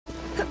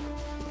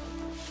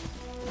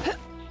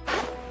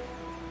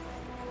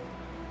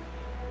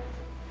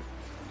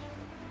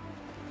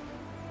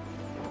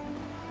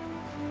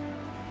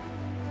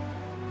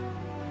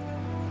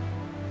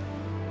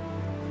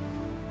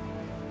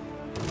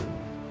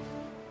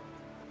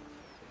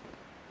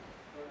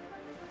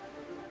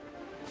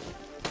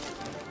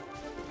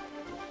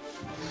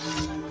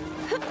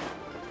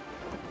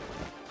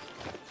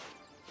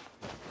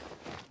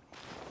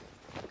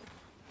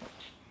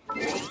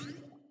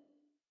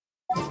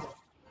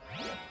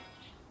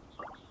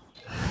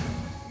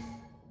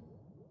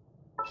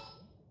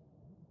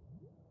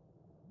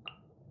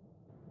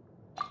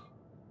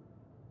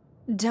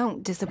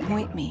Don't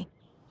disappoint me.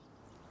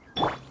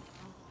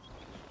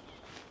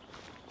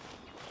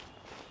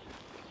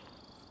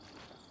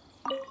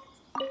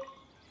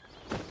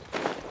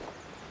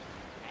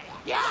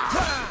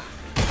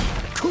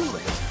 Cool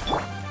it!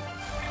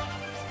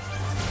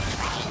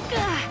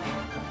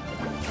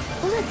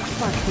 Let's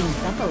spark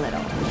things up a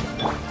little.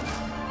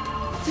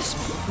 This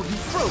one will be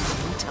frozen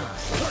in time.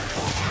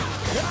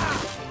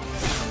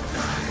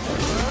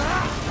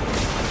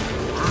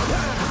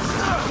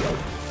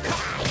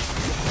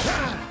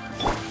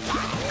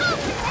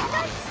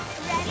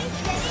 Ready,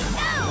 steady,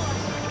 go!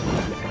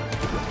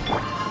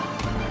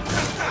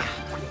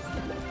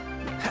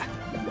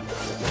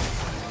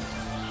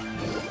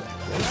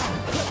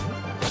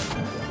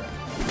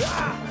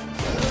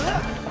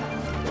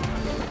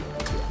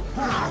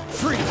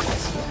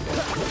 Freeze!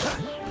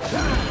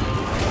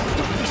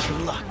 Don't miss your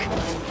luck.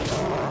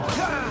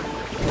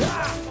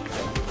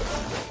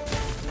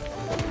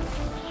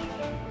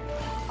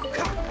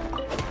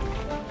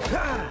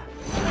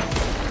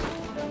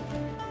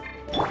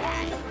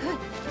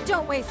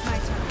 Don't waste my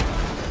time.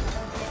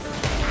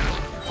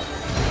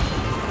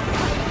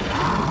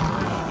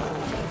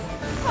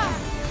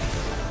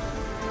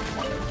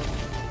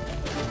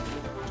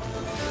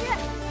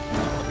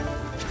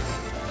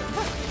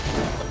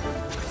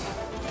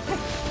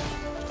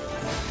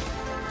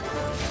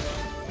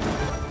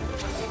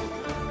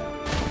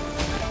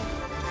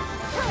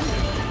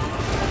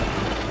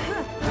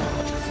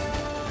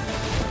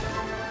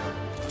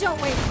 Don't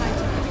waste my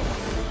time.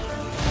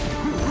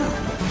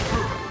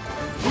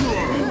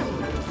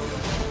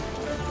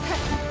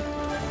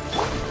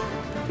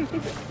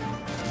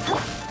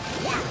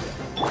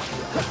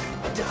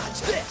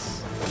 Dodge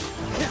this!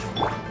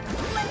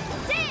 Let's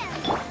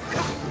dance!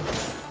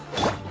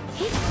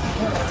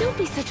 Don't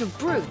be such a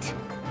brute.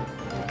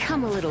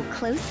 Come a little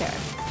closer.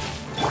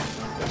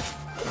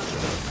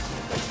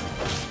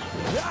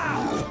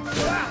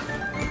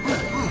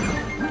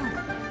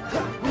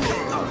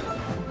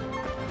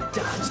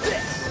 Dodge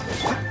this!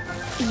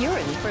 You're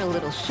in for a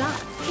little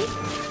shock.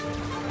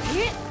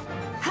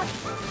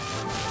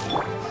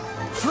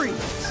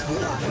 Freeze!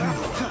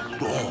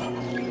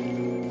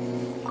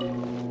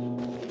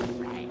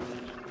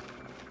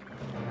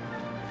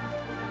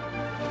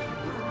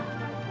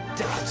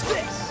 Dodge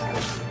this!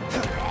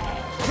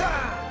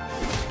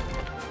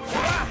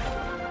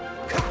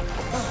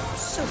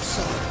 So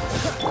sorry.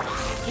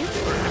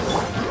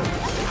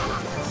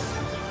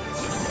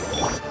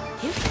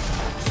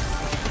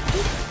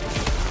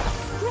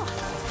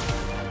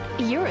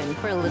 You're in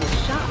for a little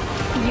shock.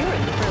 You're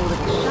in for a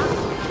little shock.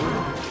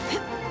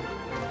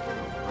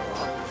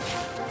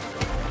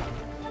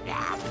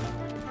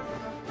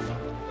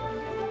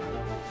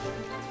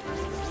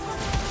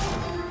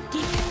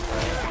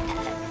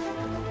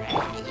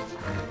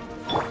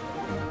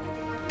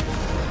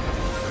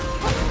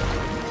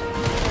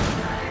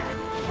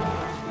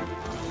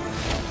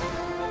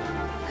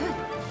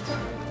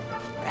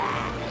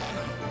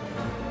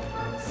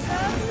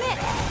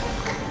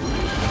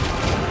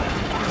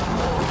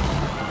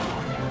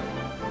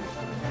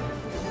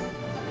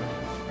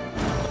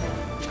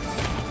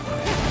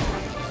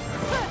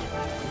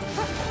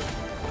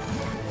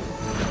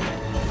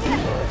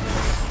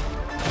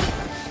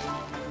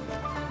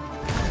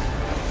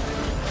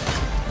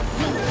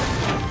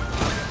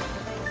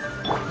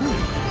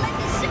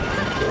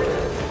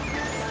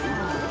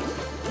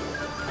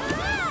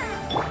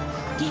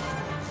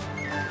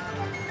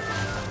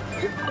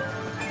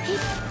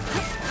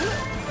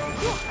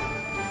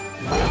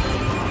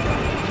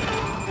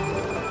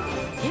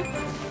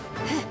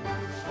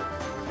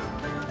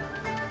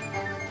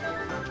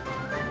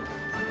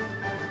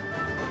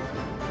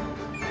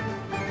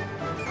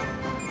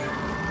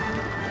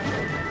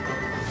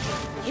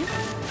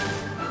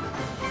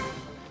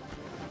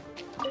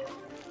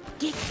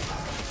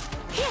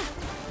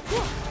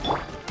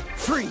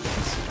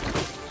 Freeze!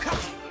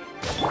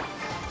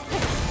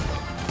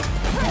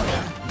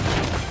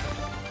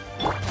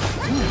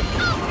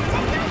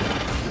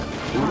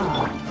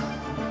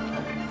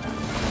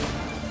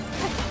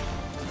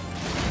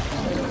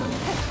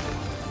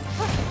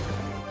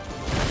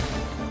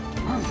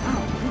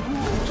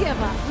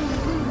 Give up.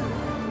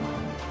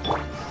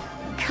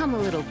 Come a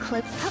little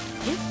close.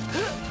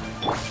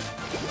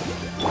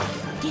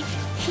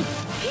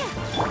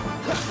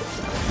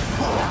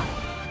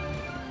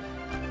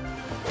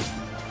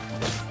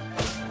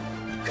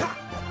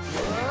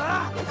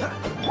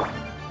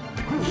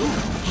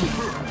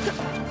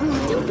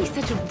 Don't be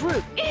such a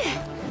brute.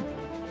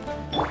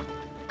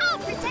 I'll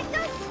protect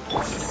us!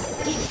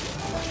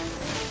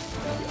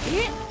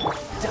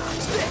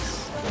 Dodge this!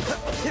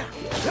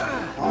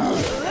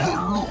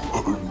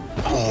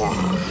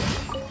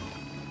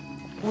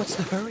 What's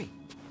the hurry?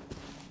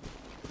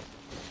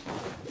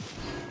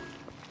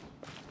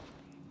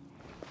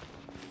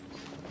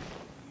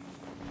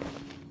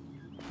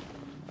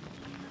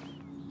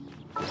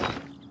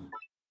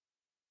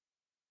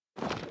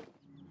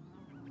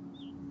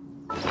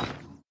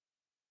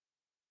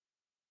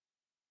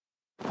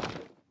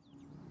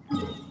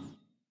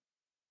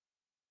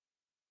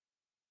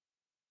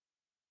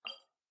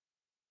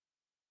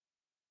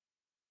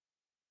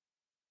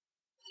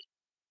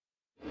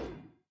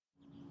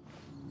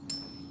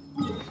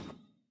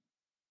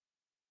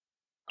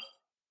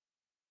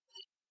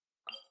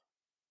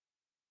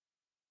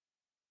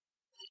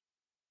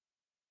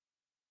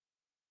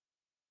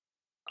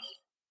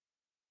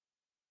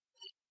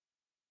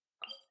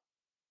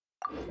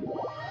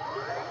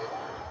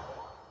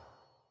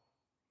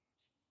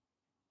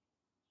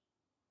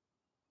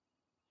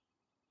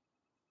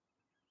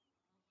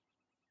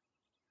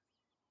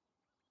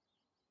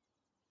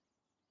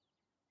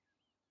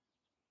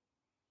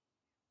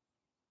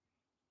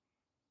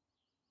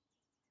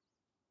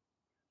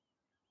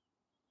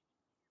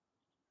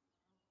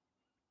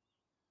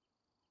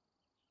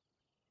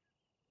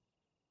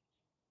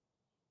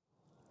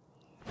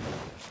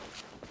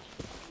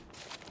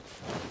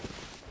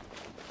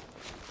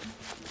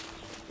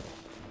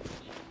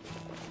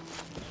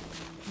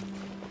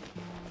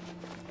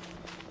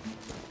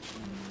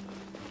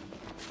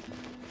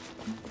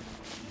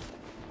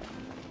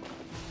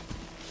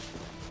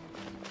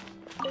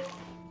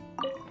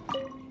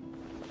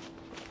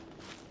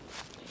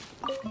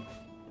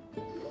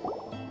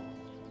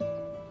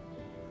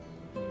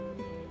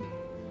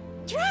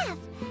 Giraffe,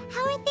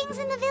 how are things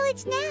in the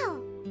village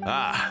now?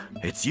 Ah,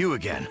 it's you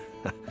again.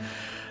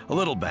 A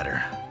little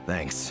better,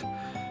 thanks.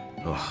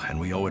 Oh, and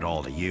we owe it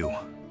all to you.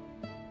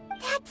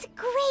 That's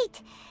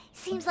great!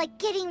 Seems like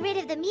getting rid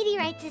of the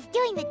meteorites is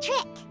doing the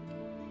trick.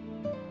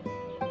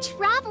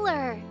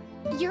 Traveler!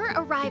 Your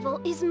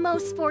arrival is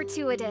most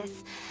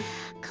fortuitous.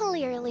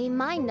 Clearly,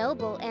 my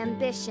noble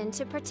ambition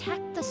to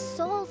protect the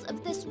souls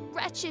of this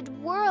wretched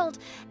world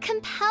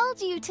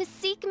compelled you to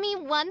seek me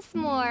once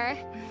more.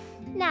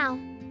 Now,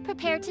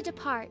 prepare to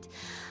depart,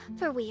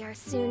 for we are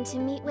soon to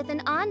meet with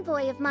an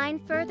envoy of mine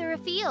further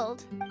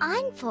afield.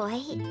 Envoy?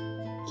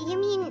 You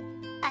mean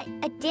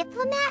a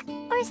diplomat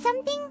or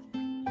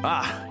something?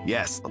 Ah,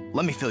 yes,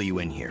 let me fill you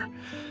in here.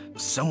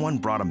 Someone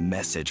brought a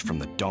message from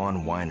the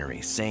Dawn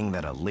Winery saying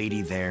that a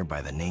lady there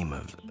by the name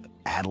of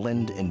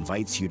Adeline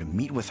invites you to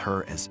meet with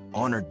her as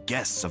honored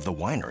guests of the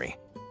winery.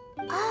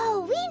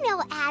 Oh, we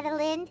know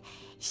Adeline.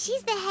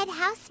 She's the head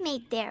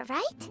housemaid there,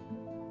 right?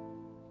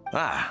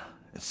 Ah,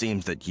 it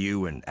seems that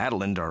you and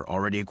Adeline are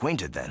already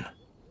acquainted then.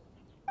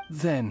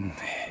 Then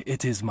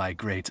it is my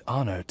great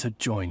honor to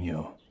join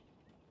you.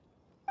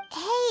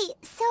 Hey,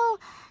 so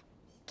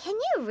can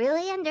you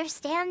really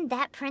understand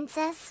that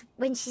princess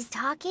when she's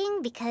talking?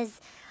 Because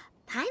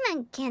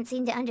Paimon can't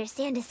seem to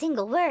understand a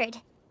single word.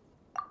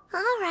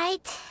 All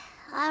right,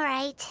 all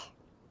right.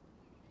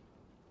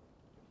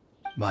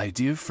 My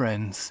dear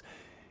friends,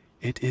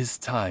 it is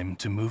time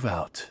to move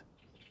out.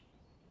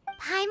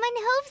 Paimon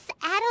hopes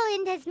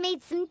Adeline has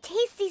made some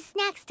tasty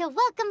snacks to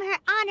welcome her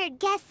honored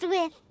guests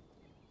with.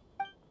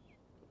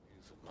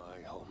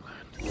 My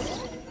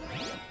homeland.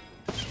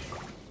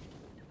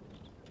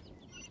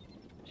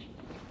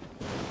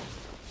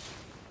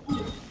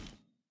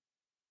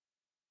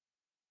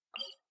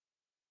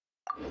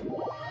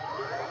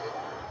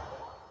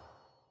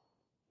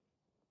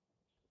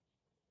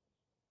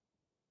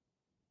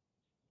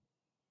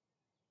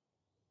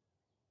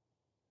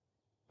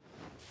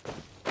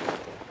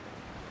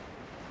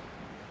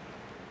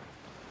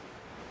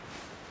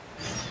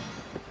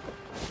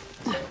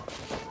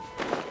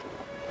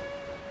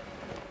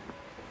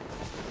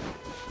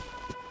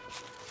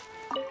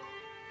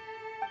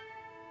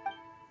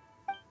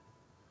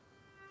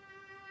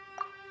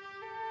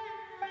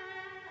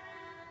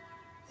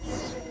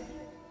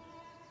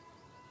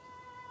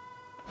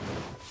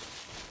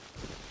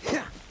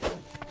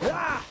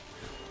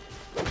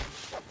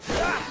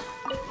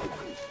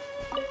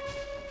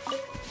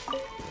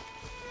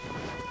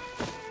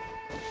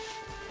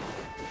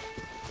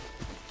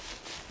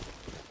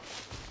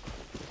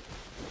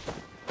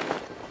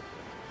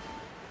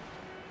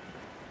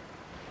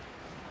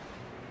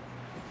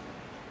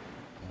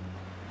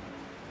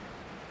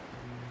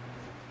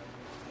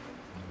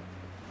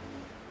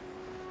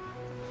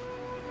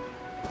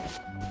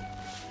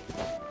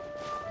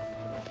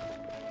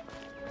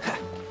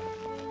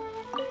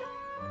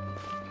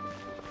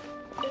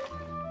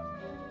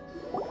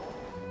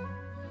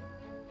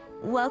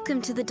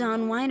 Welcome to the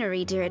Dawn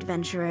Winery, dear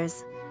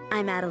adventurers.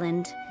 I'm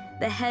Adeline,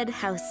 the head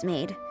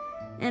housemaid,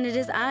 and it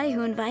is I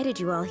who invited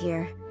you all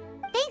here.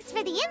 Thanks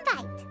for the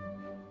invite.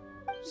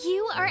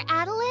 You are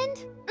Adeline?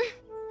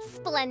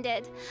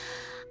 Splendid.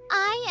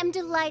 I am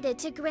delighted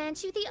to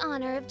grant you the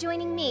honor of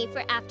joining me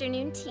for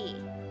afternoon tea.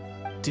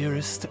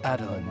 Dearest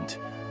Adeline,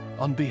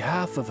 on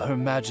behalf of Her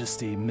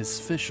Majesty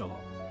Miss Fischl,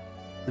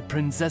 the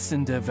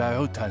Prinzessin der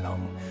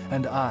Verurteilung,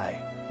 and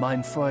I,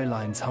 mein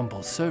Fräulein's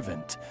humble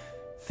servant,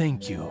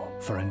 thank you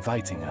for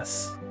inviting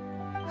us.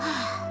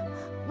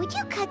 Would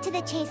you cut to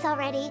the chase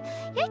already?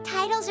 Your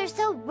titles are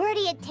so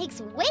wordy it takes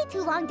way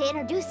too long to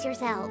introduce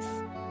yourselves.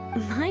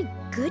 My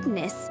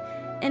goodness,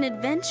 an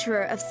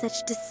adventurer of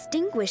such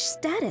distinguished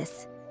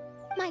status.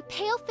 My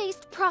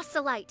pale-faced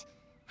proselyte.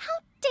 How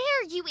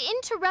dare you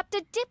interrupt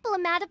a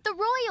diplomat of the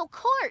royal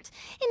court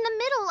in the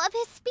middle of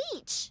his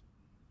speech?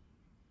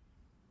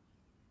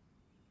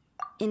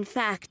 In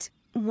fact,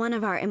 one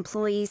of our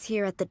employees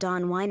here at the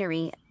Dawn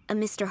Winery, a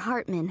Mr.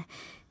 Hartman,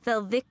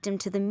 fell victim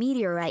to the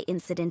meteorite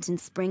incident in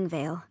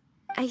Springvale.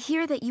 I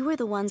hear that you were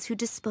the ones who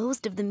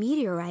disposed of the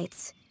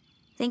meteorites.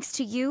 Thanks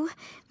to you,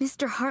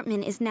 Mr.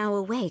 Hartman is now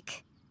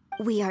awake.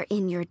 We are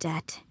in your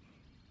debt.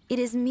 It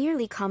is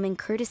merely common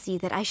courtesy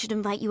that I should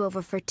invite you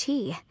over for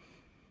tea.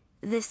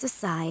 This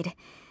aside,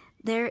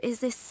 there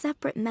is a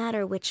separate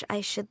matter which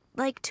I should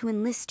like to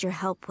enlist your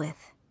help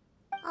with.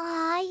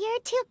 Aw, you're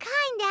too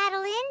kind,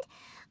 Adelind.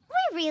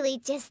 We're really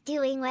just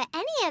doing what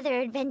any other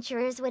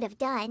adventurers would have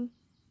done.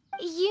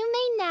 You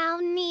may now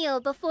kneel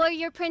before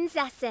your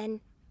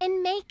princessin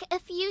and make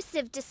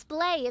effusive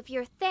display of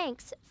your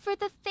thanks for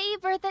the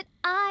favor that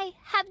I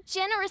have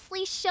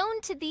generously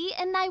shown to thee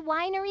and thy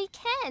winery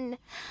ken.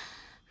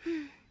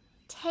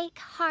 Take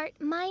heart,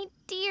 my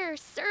dear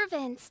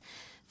servants,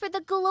 for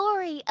the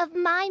glory of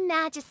my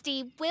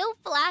majesty will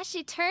flash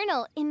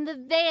eternal in the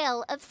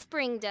Vale of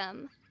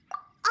Springdom.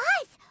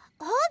 Oz,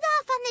 hold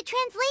off on the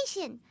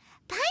translation.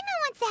 Paimon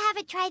wants to have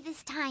a try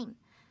this time.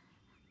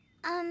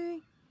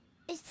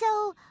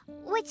 So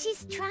what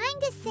she's trying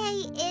to say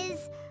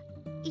is,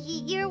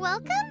 you're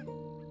welcome?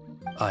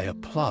 I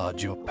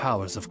applaud your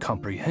powers of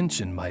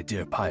comprehension, my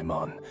dear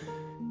Paimon.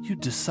 You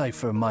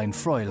decipher mein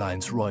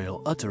Fräulein's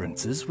royal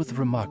utterances with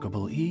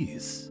remarkable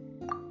ease.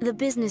 The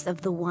business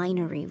of the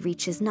winery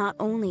reaches not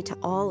only to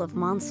all of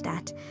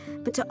Mondstadt,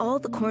 but to all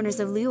the corners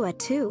of Liyue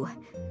too.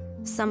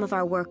 Some of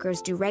our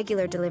workers do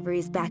regular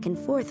deliveries back and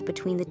forth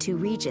between the two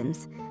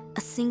regions,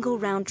 a single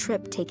round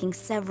trip taking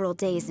several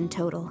days in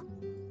total.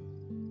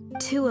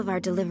 2 of our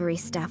delivery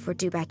staff were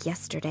due back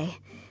yesterday,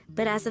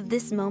 but as of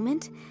this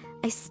moment,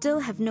 I still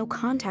have no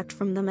contact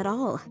from them at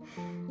all.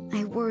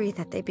 I worry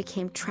that they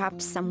became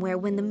trapped somewhere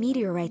when the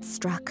meteorite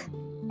struck.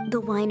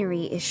 The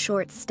winery is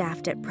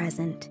short-staffed at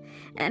present,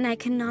 and I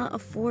cannot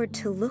afford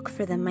to look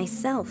for them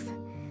myself.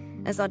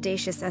 As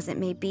audacious as it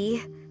may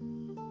be,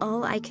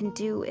 all I can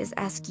do is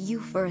ask you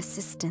for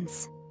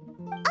assistance.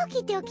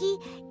 Okie dokie.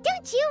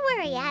 Don't you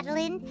worry,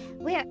 Adelind.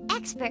 We're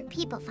expert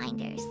people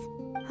finders.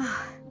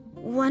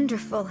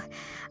 Wonderful.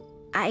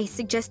 I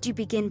suggest you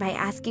begin by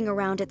asking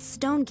around at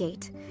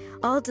Stonegate.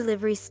 All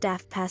delivery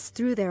staff pass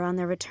through there on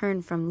their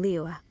return from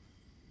Liyue.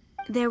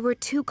 There were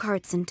 2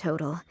 carts in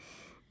total,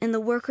 and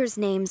the workers'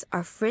 names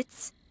are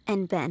Fritz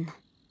and Ben.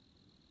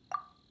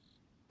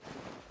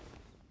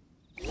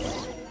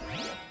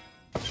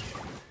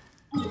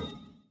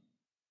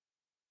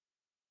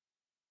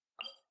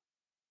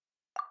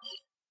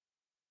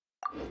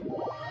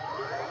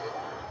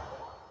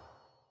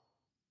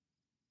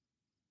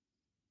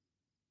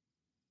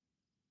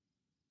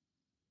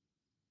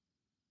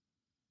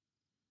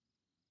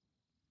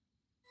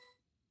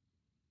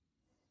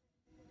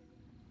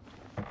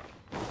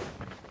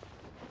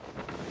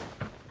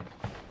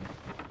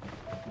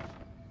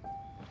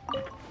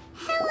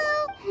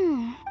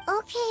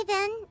 Okay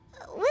then,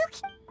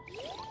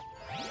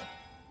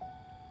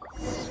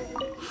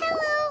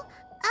 Hello,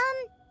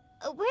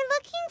 we're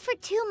looking for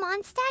 2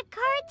 Mondstadt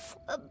carts,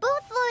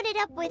 both loaded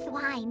up with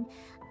wine.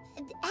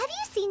 Have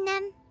you seen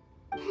them?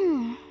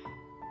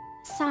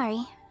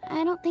 Sorry,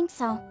 I don't think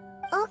so.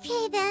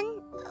 Okay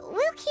then,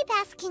 we'll keep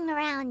asking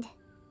around.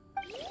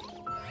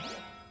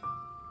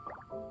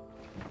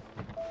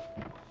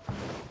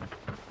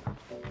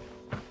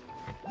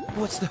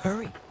 What's the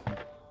hurry?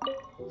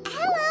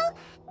 Hello,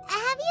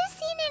 have you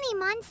seen any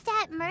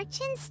Mondstadt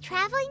merchants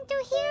traveling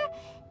through here?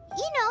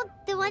 You know,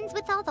 the ones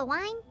with all the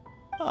wine?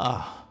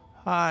 Ah,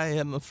 I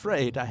am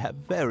afraid I have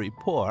very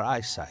poor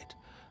eyesight.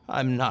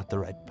 I'm not the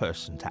right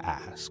person to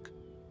ask.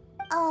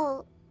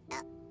 Oh,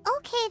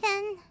 okay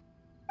then.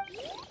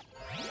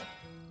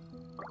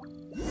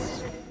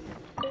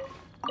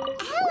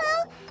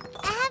 Hello,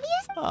 have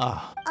you...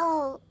 Ah,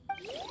 Oh.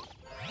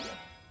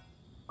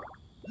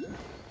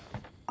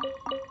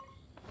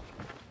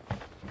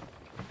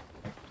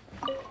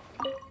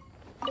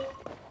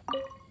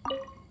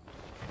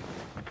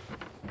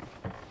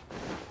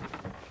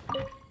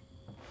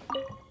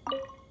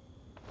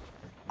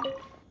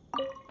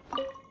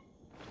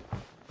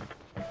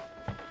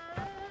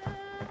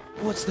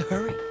 what's the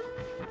hurry?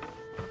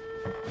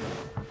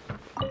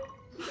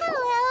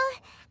 Hello.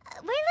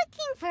 We're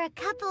looking for a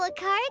couple of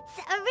carts,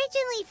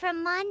 originally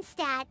from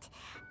Mondstadt.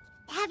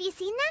 Have you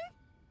seen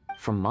them?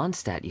 From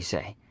Mondstadt, you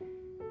say?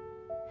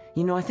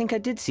 You know, I think I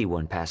did see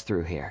one pass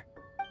through here.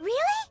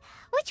 Really?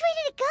 Which way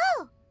did it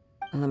go?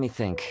 Let me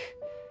think.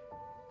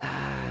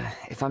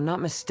 If I'm not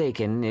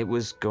mistaken, it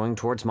was going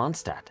towards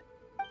Mondstadt.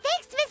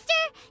 Thanks, mister!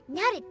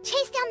 Now to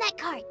chase down that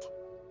cart.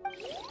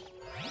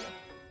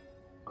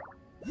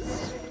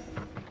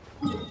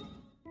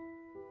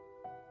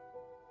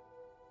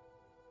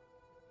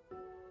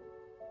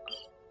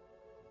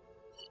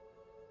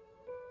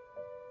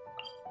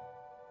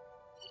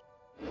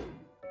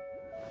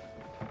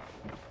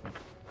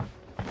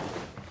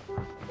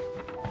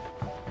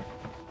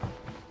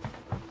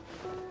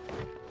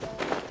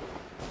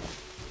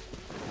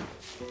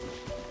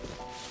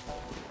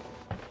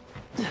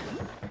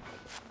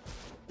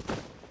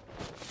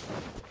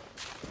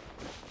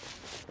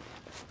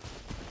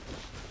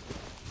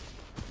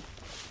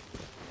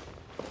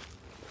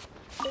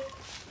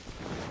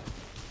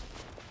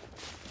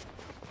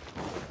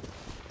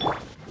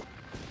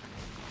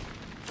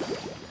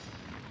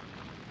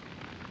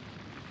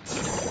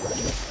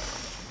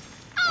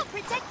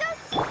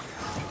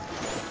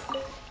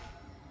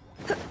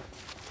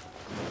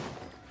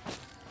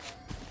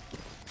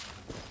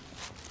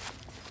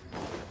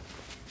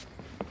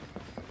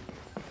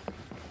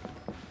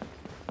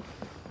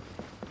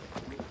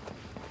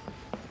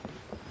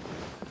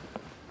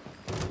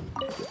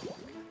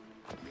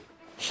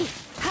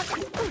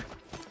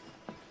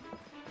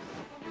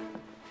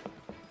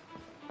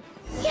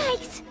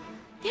 Yikes!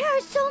 There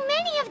are so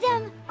many of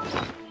them!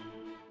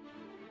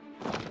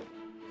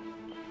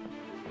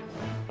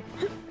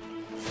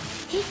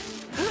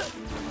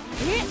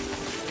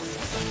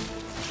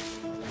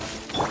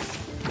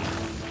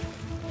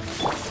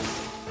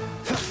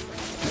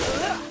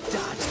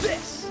 Dodge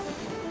this!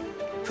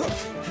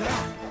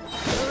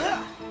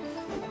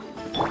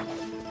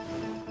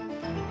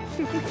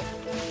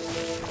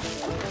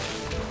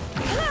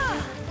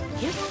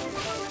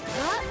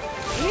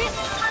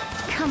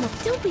 Come on,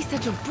 don't be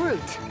such a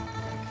brute.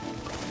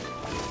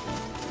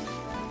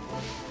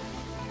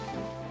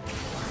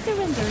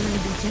 Surrender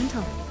and be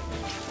gentle.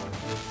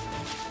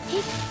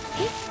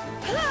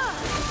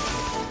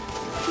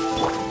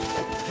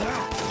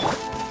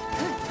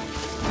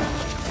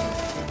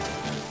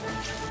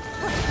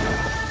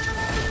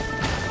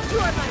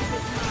 Your life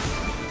is mine.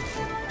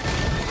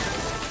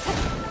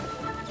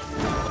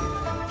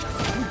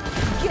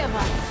 Give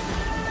up.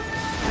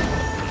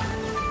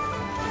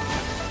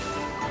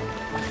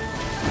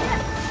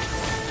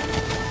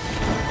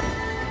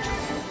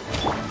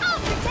 I'll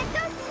protect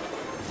us!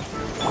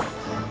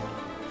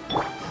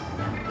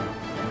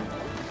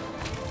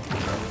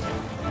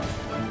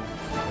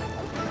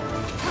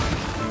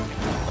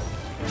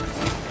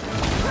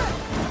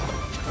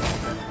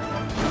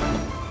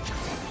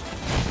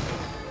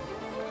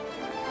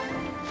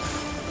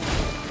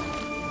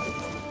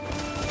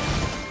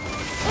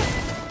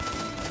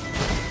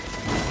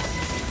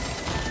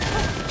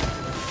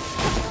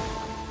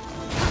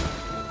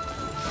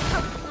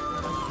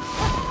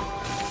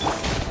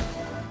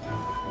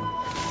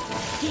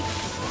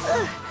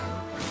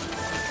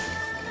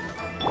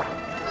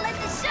 Let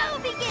the show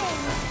begin!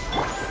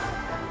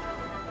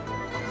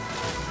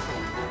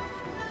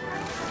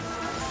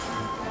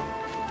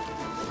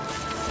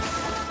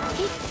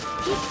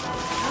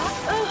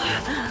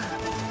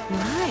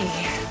 My.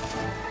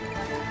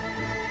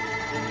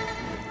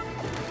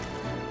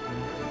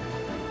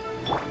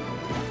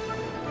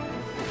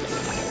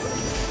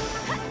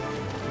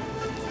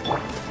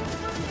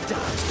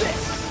 Dodge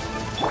this!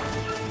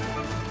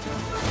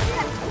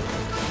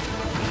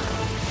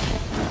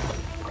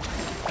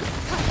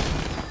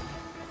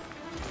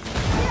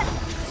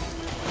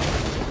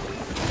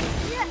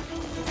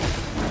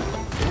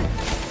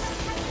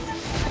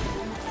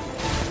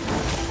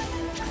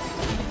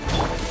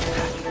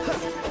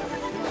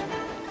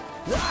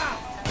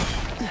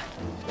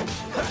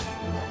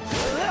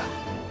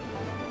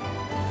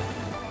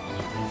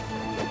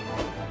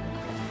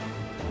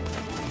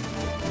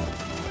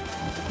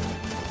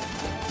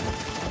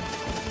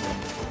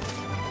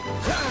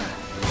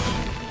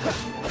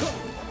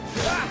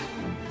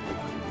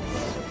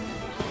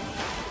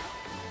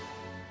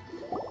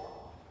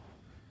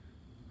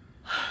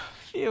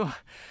 Phew.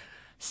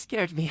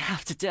 Scared me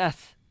half to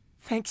death.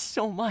 Thanks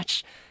so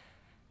much.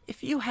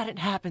 If you hadn't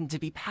happened to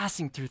be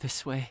passing through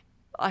this way,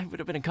 I would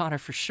have been a goner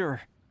for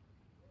sure.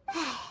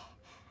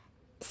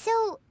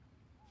 So,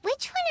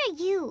 which one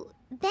are you?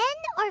 Ben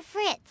or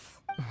Fritz?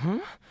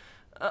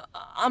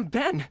 I'm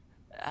Ben.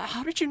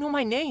 How did you know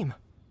my name?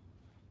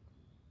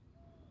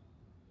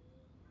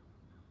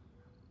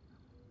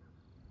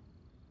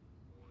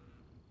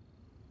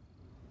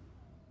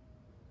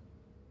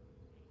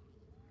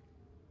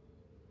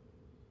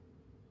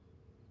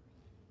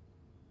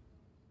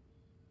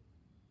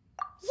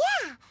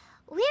 Yeah,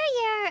 we're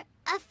your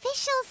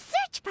official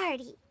search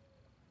party.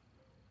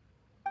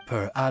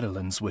 Per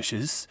Adeline's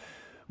wishes,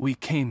 we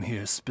came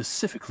here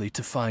specifically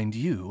to find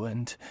you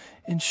and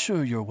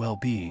ensure your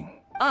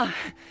well-being.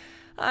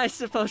 I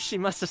suppose she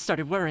must have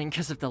started worrying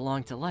because of the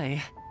long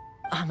delay.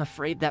 I'm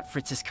afraid that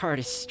Fritz's cart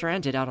is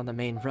stranded out on the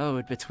main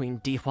road between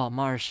Dihua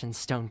Marsh and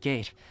Stone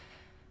Gate.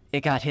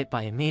 It got hit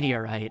by a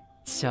meteorite,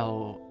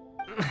 so...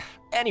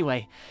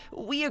 Anyway,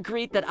 we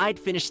agreed that I'd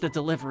finish the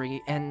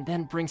delivery and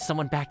then bring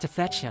someone back to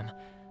fetch him.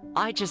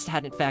 I just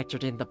hadn't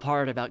factored in the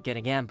part about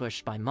getting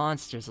ambushed by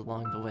monsters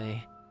along the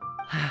way.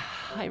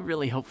 I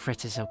really hope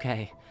Fritz is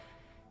okay.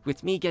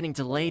 With me getting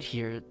delayed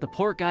here, the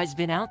poor guy's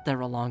been out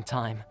there a long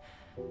time.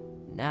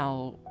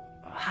 Now,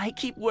 I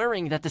keep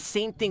worrying that the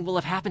same thing will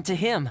have happened to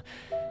him.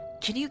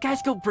 Can you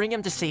guys go bring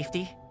him to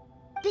safety?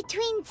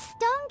 Between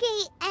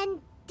Stonegate and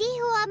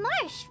Dihua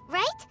Marsh,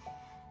 right?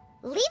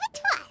 Leave it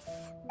to us.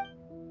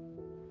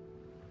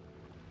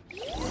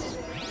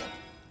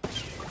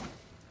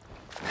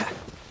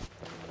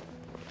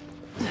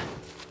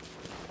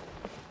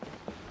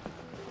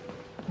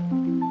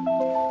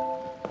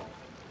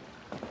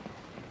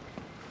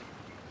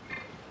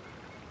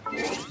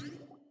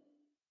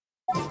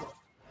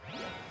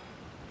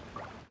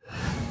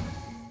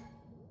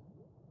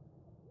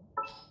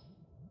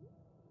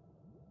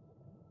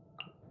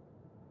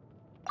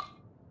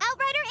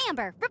 Outrider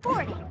Amber,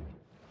 reporting.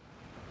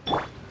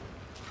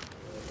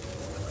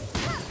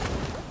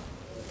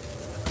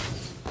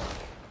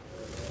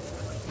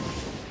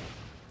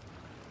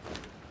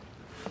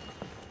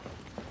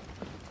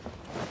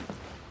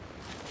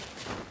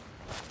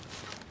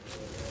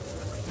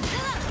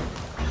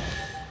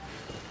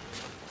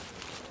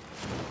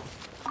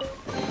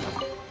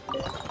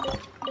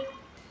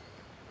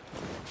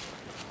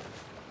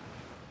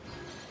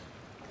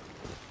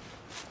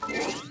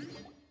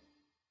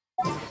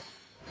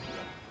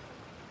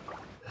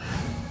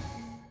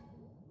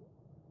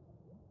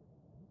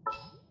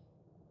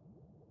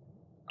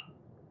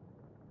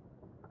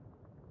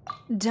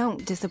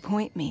 Don't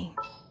disappoint me.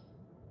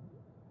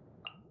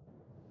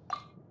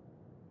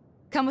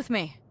 Come with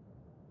me.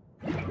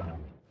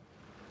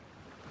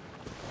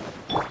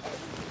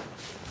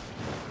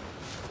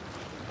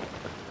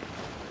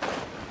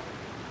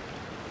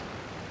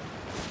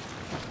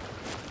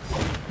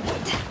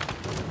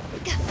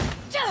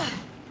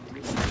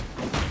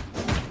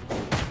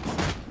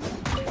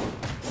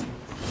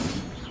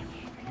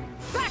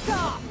 Back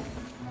off!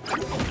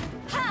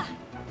 Ha!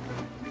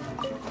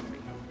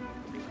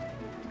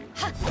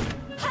 Ha!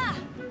 Ha!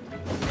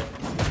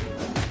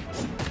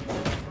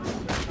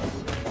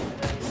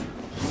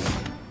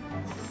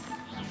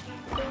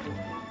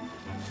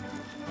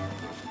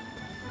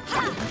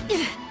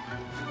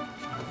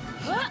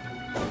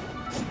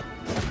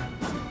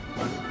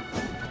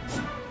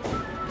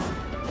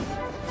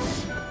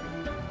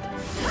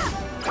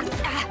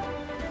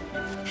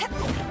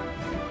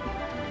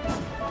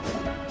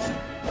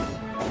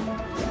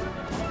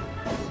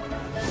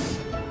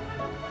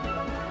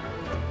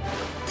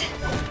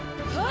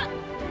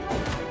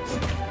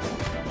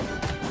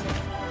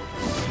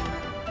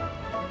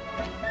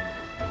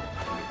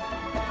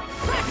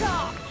 Back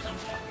off!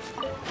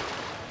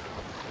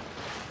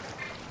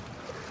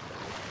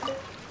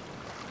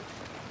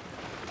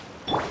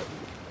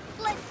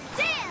 Let's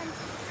dance!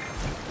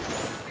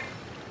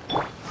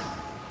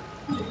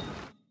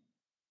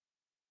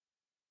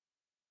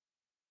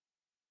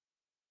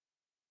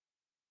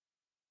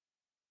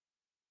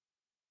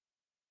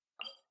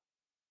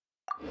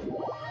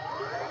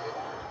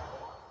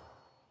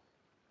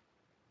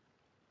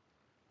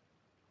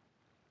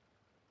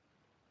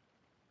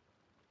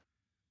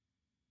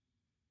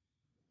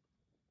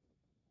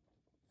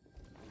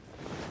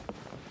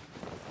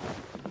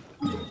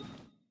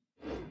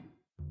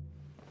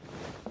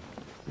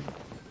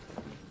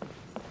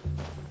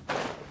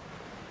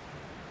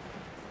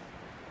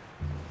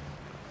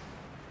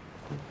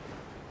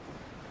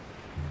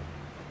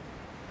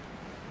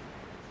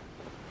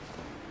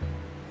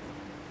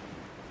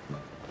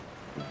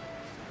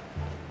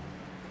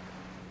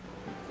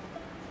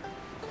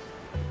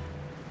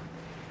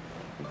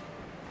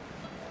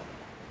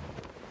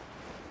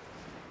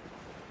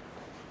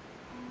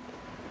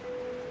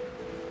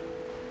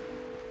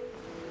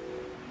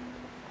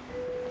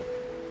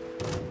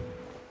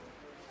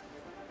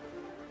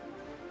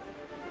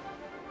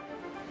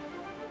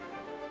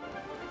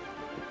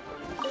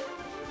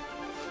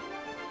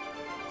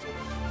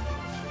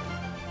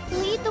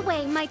 Lead the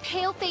way, my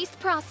pale-faced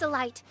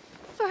proselyte,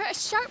 for a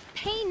sharp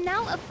pain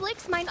now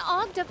afflicts mine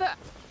Ogdover.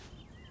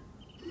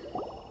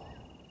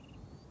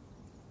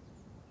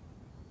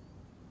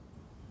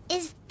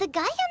 Is the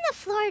guy on the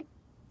floor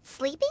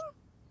sleeping?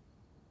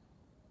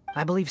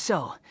 I believe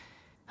so.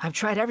 I've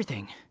tried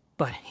everything,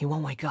 but he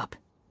won't wake up.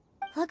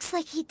 Looks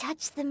like he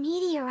touched the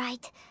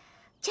meteorite,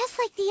 just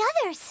like the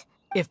others.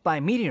 If by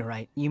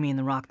meteorite you mean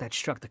the rock that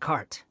struck the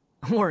cart,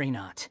 worry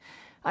not.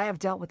 I have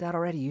dealt with that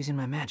already using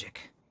my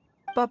magic.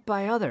 But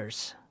by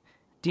others,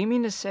 do you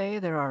mean to say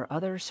there are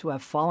others who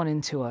have fallen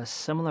into a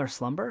similar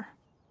slumber?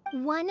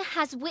 One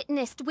has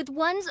witnessed with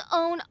one's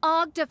own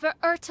Ogdover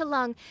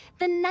Ertelung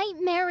the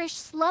nightmarish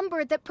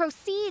slumber that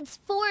proceeds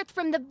forth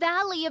from the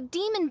Valley of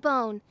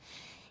Demonbone.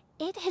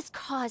 It has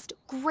caused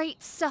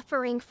great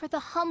suffering for the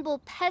humble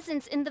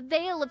peasants in the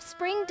Vale of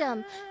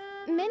Springdom,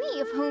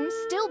 many of whom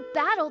still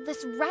battle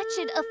this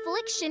wretched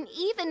affliction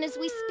even as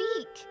we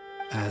speak.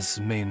 As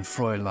Main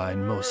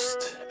Fräulein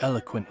most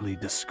eloquently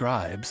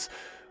describes,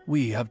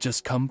 we have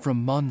just come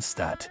from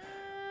Mondstadt,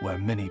 where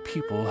many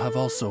people have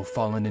also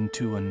fallen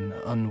into an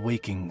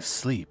unwaking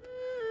sleep.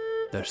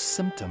 Their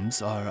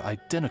symptoms are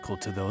identical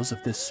to those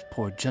of this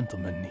poor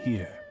gentleman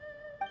here.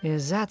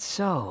 Is that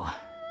so?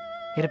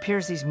 It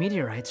appears these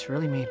meteorites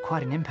really made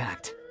quite an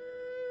impact.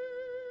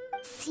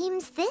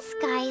 Seems this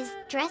guy is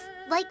dressed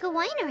like a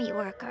winery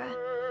worker.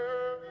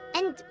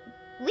 And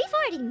we've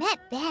already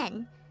met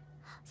Ben,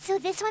 so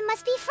this one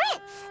must be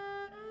Fritz.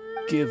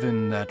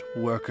 Given that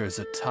worker's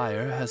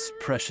attire has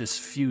precious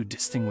few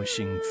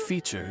distinguishing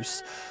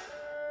features,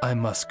 I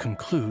must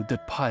conclude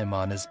that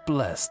Paimon is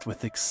blessed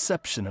with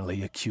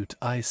exceptionally acute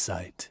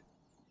eyesight.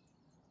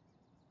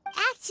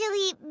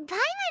 Actually,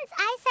 Paimon's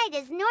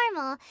eyesight is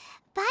normal.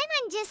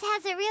 Paimon just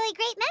has a really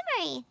great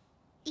memory.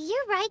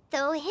 You're right,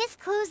 though. His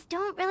clothes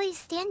don't really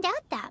stand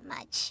out that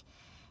much.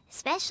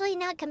 Especially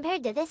not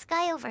compared to this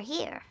guy over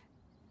here.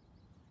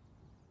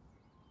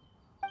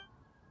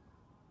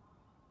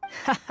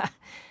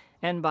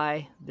 And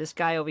by this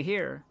guy over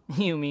here,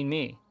 you mean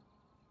me.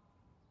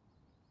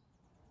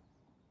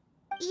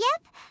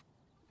 Yep.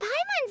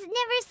 Paimon's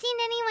never seen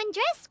anyone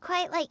dressed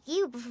quite like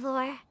you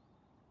before.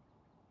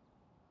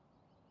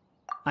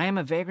 I am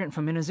a vagrant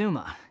from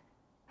Inazuma.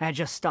 I had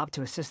just stopped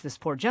to assist this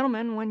poor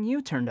gentleman when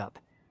you turned up.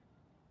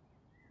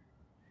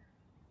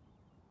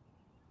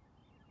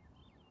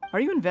 Are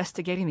you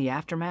investigating the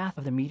aftermath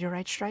of the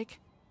meteorite strike?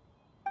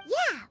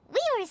 Yeah, we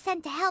were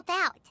sent to help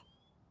out.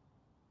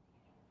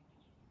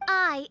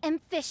 I am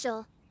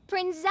Fischl,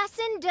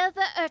 Prinzessin der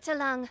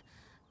Ertelung,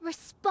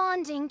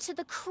 responding to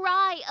the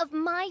cry of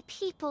my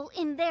people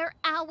in their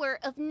hour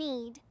of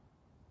need.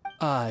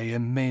 I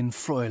am Main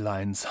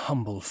Fräulein's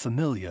humble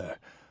familiar,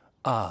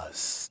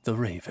 Oz the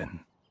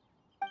Raven.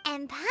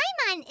 And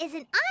Paimon is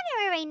an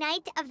honorary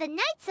knight of the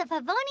Knights of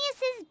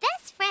Favonius'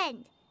 best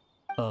friend.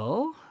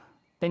 Oh?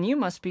 Then you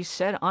must be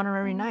said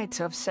honorary knight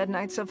of said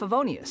Knights of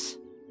Favonius.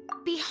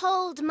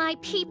 Behold, my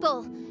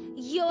people,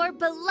 your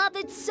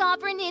beloved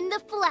sovereign in the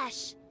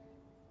flesh.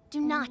 Do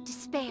not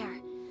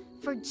despair,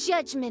 for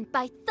judgment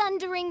by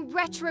thundering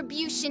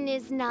retribution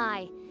is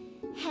nigh,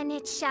 and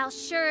it shall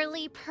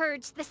surely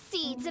purge the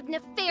seeds of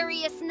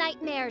nefarious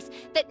nightmares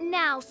that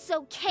now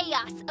sow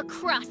chaos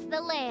across the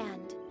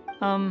land.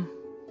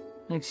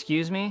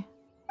 Excuse me?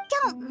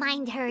 Don't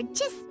mind her,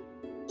 just,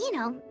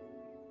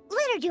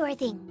 let her do her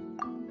thing.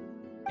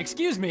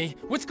 Excuse me,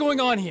 what's going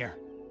on here?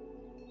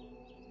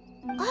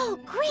 Oh,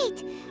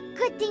 great!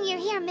 Good thing you're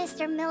here,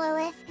 Mr.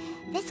 Millilith.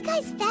 This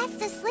guy's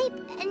fast asleep,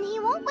 and he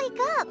won't wake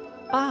up.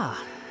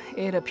 Ah,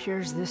 it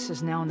appears this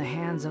is now in the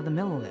hands of the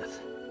Millilith.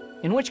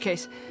 In which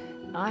case,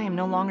 I am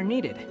no longer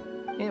needed.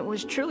 It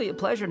was truly a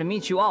pleasure to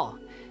meet you all.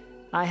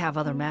 I have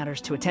other matters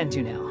to attend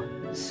to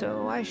now,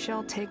 so I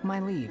shall take my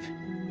leave.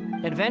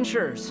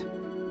 Adventurers,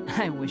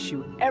 I wish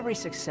you every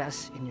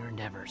success in your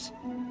endeavors.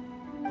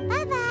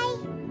 Bye-bye.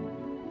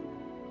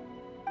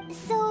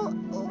 So,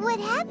 what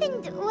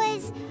happened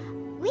was,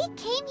 we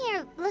came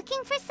here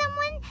looking for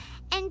someone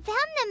and found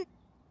them.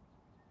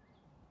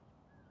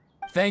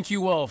 Thank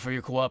you all for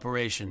your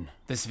cooperation.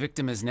 This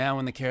victim is now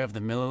in the care of the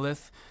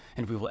Millilith,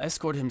 and we will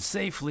escort him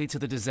safely to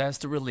the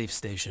disaster relief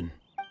station.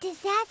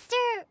 Disaster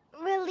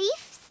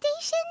relief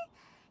station?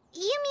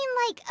 You mean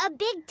like a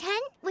big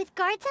tent with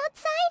guards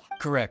outside?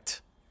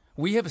 Correct.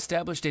 We have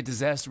established a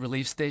disaster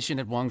relief station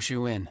at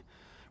Wangshu Inn,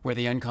 where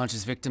the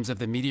unconscious victims of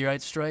the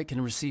meteorite strike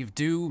can receive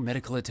due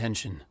medical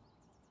attention.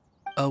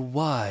 A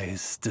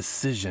wise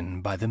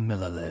decision by the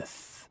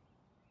Millilith.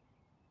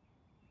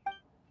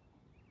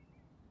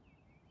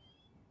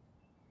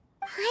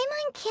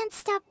 Paimon can't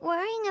stop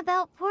worrying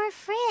about poor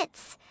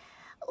Fritz.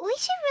 We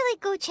should really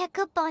go check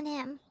up on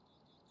him.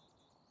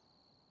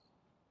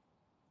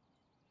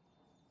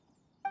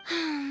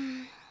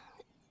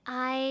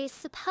 I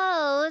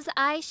suppose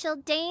I shall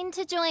deign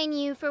to join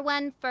you for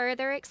one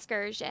further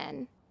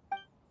excursion.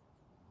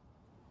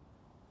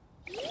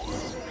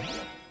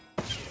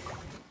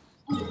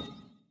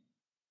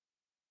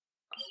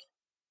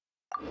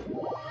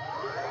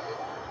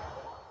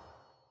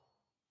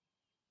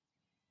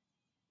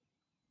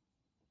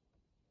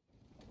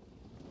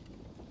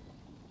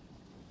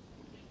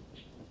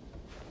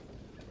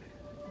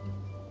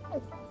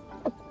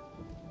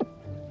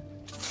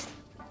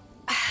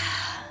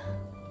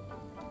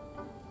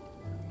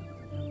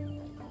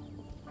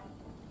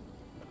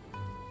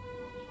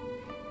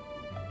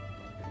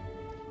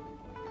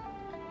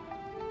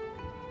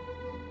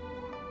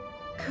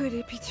 Could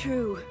it be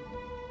true?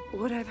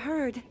 What I've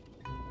heard?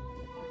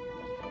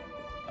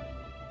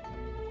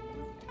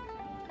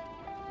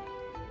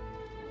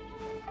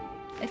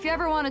 If you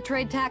ever want to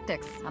trade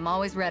tactics, I'm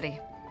always ready.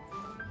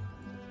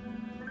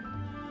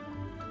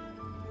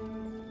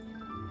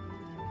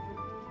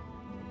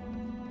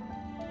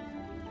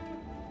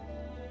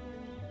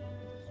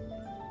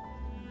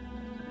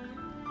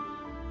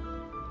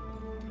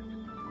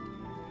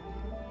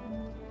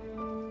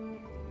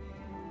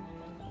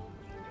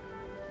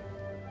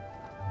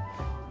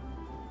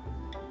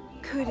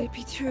 Could it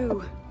be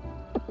true?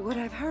 What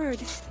I've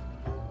heard?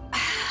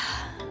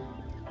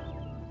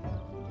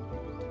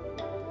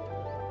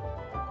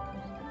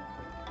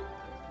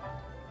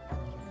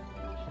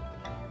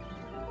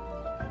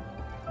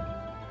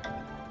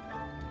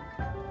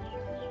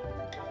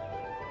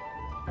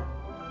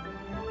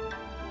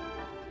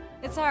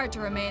 It's hard to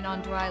remain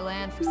on dry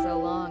land for so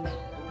long.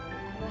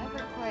 I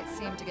never quite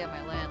seem to get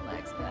my land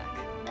legs back.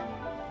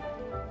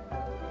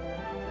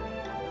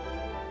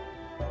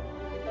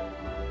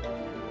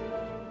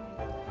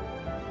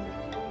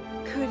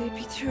 Could it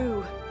be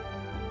true?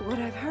 What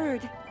I've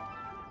heard?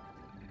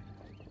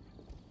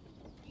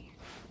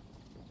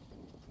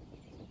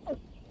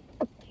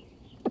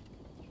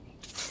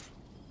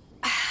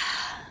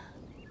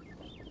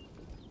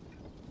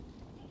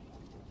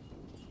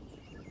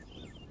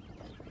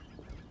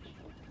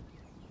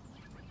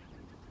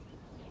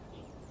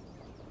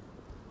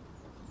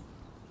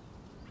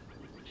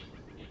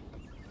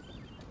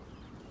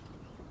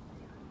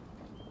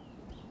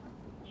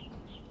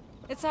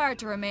 It's hard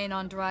to remain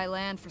on dry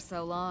land for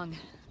so long.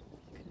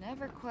 Could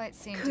never quite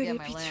seem to get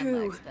my land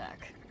legs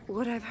back.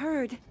 What I've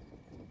heard?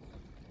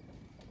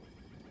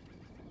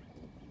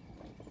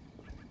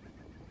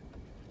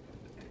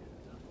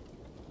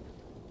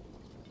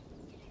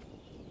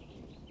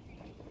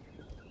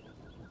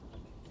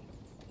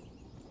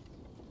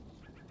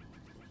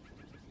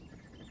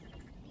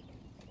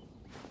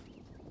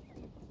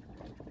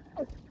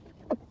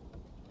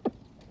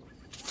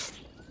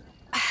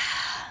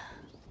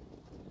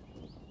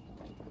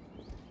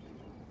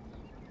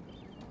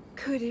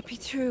 Could it be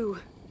true?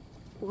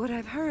 What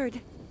I've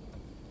heard?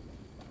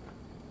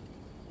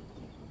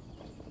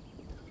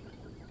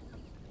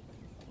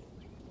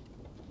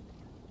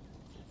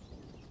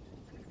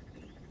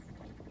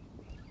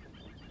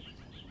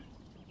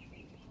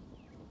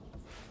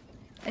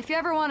 If you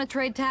ever want to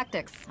trade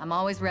tactics, I'm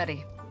always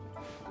ready.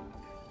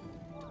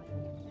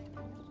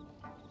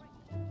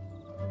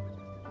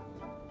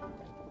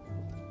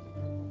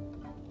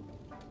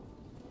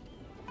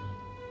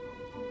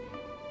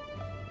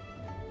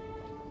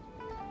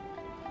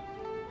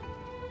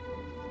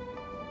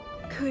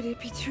 Could it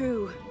be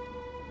true?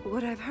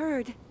 What I've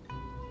heard?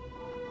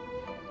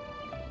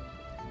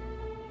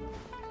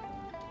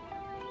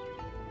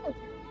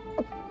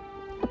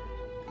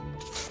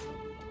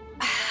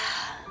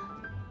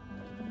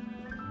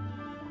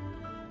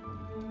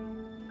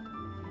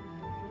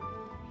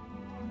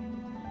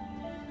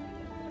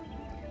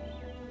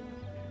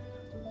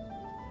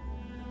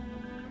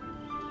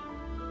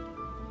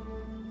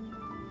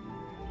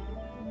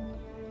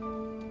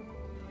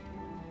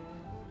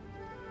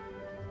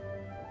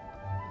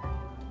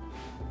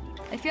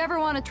 If you ever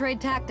want to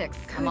trade tactics,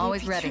 I'm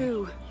always ready.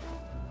 True?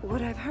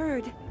 What I've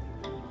heard?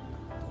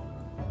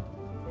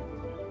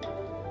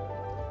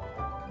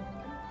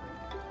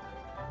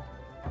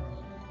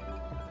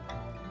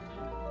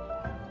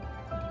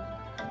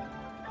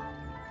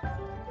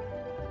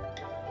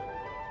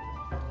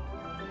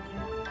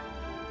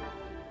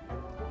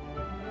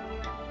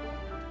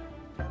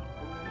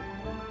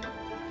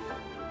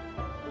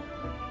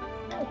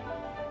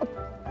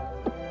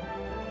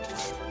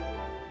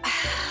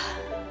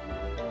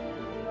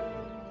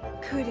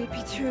 Could it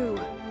be true?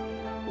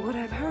 What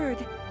I've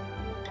heard?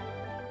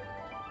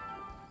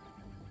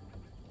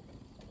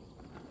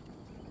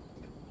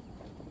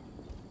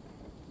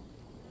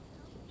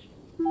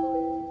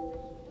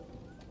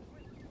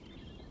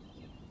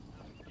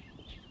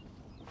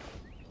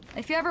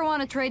 If you ever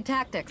want to trade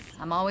tactics,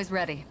 I'm always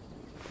ready.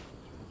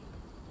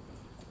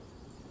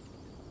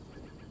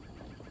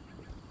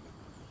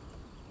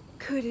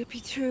 Could it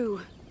be true?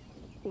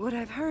 What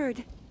I've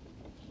heard?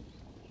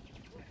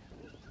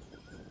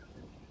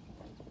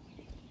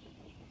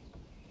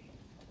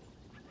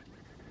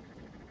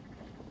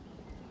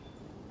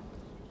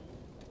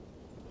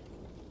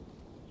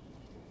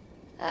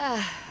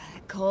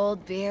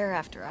 Cold beer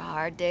after a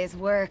hard day's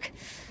work.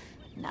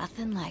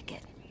 Nothing like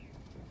it.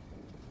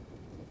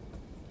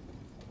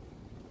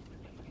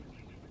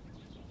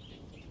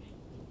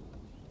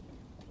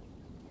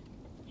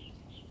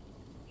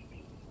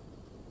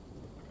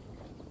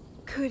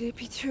 Could it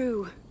be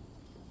true?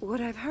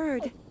 What I've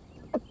heard?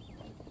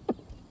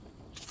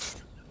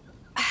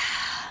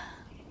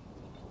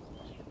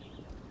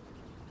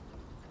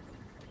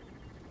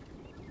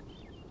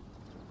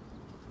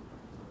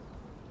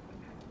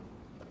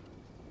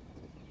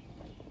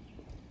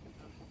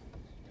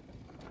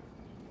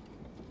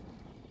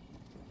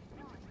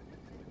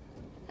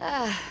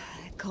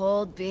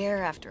 Cold beer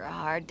after a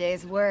hard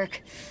day's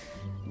work.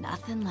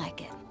 Nothing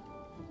like it.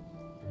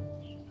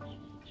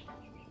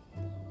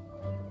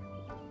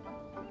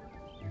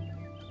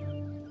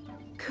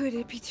 Could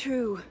it be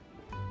true?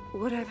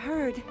 What I've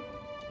heard?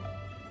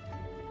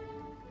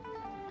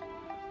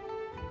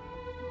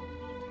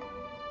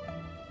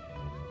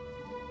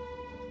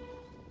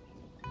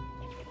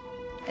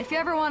 If you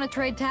ever want to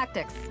trade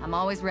tactics, I'm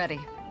always ready.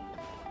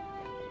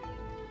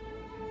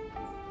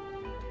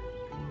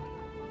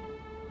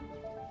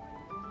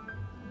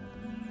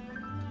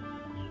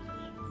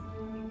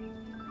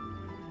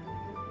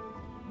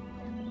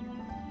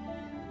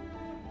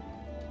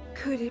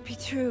 Could it be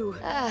true?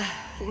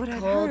 What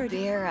I've Cold heard?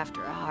 beer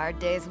after a hard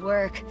day's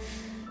work.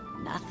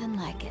 Nothing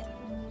like it.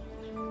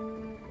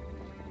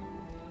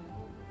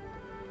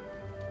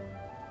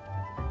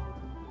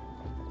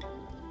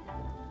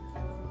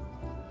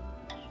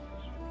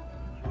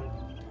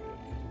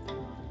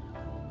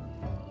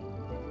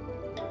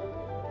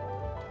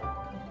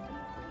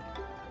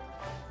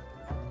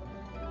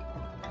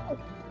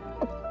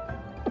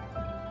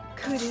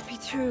 Could it be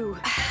true?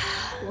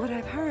 What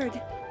I've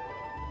heard?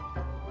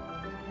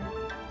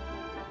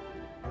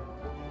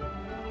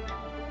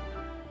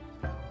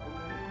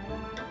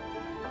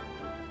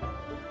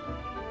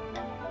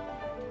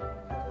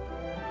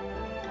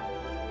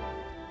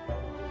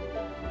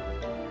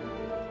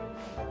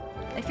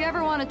 If you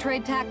ever want to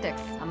trade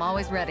tactics, I'm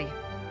always ready.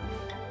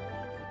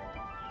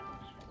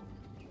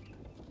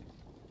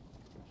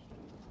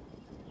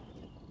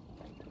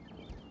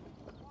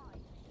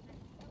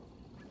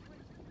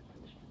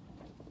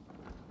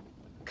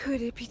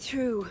 Could it be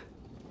true?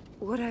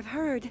 What I've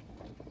heard?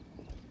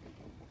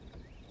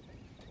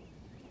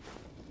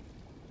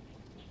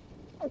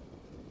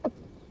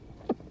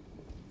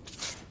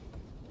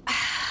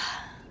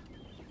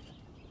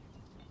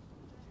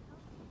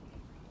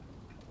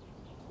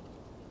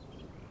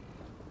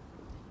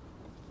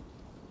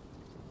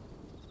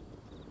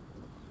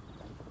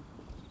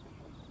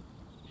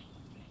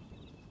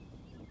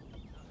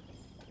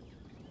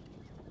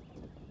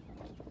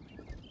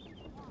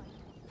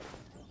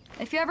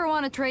 If you ever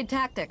want to trade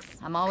tactics,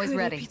 I'm always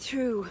ready. Could it be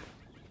true?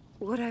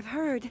 What I've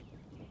heard?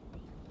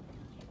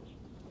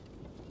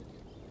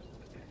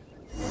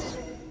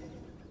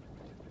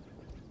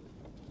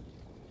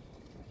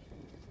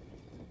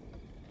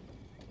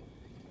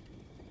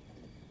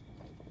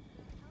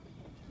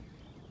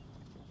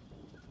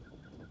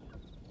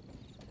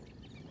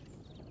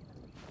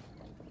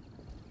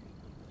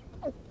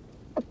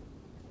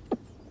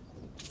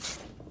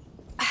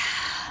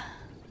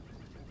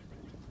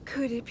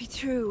 Could it be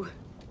true?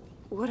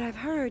 What I've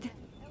heard?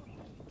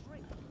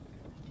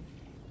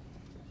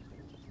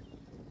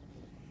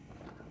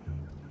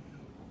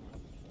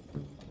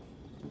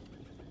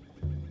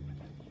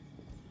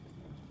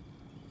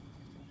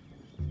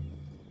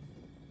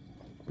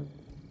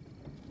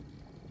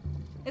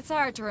 It's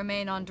hard to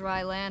remain on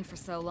dry land for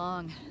so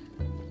long.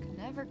 Can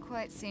never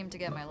quite seem to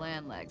get my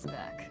land legs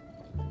back.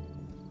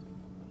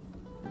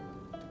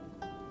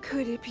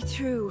 Could it be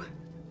true?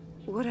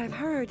 What I've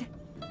heard?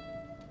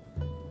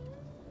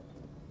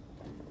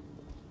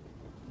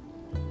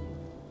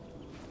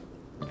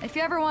 If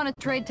you ever want to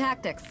trade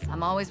tactics,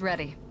 I'm always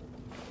ready.